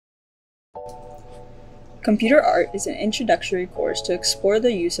Computer art is an introductory course to explore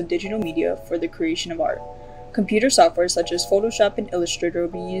the use of digital media for the creation of art. Computer software such as Photoshop and Illustrator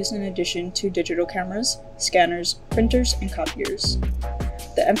will be used in addition to digital cameras, scanners, printers, and copiers.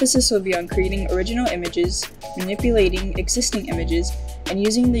 The emphasis will be on creating original images, manipulating existing images, and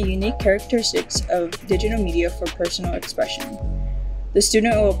using the unique characteristics of digital media for personal expression. The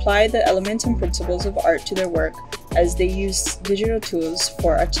student will apply the elements and principles of art to their work as they use digital tools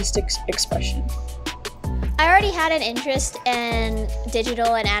for artistic expression. I already had an interest in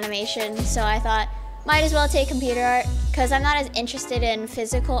digital and animation, so I thought might as well take computer art because I'm not as interested in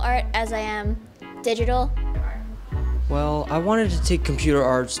physical art as I am digital. Well, I wanted to take computer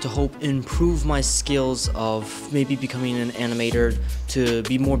arts to help improve my skills of maybe becoming an animator, to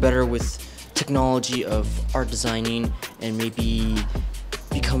be more better with technology of art designing, and maybe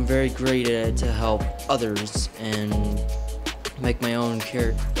become very great at it to help others and make my own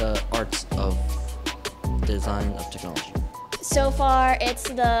arts of design of technology. So far, it's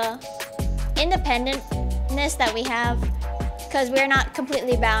the independentness that we have, because we're not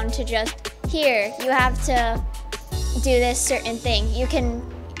completely bound to just, here, you have to do this certain thing. You can,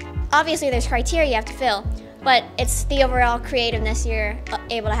 obviously there's criteria you have to fill, but it's the overall creativeness you're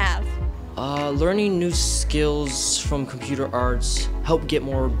able to have. Learning new skills from computer arts help get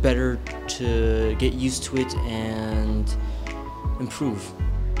more better to get used to it and improve.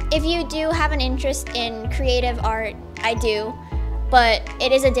 If you do have an interest in creative art, I do, but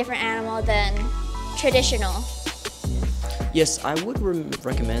it is a different animal than traditional. Yes, I would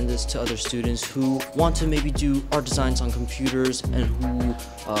recommend this to other students who want to maybe do art designs on computers and who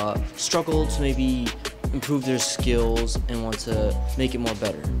struggle to maybe improve their skills and want to make it more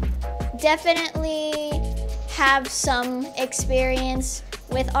better. Definitely have some experience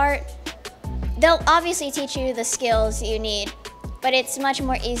with art. They'll obviously teach you the skills you need, but it's much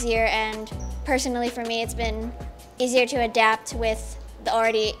more easier, and personally for me it's been easier to adapt with the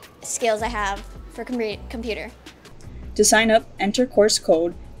already skills I have for computer. To sign up, enter course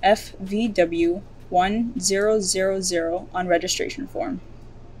code FVW1000 on registration form.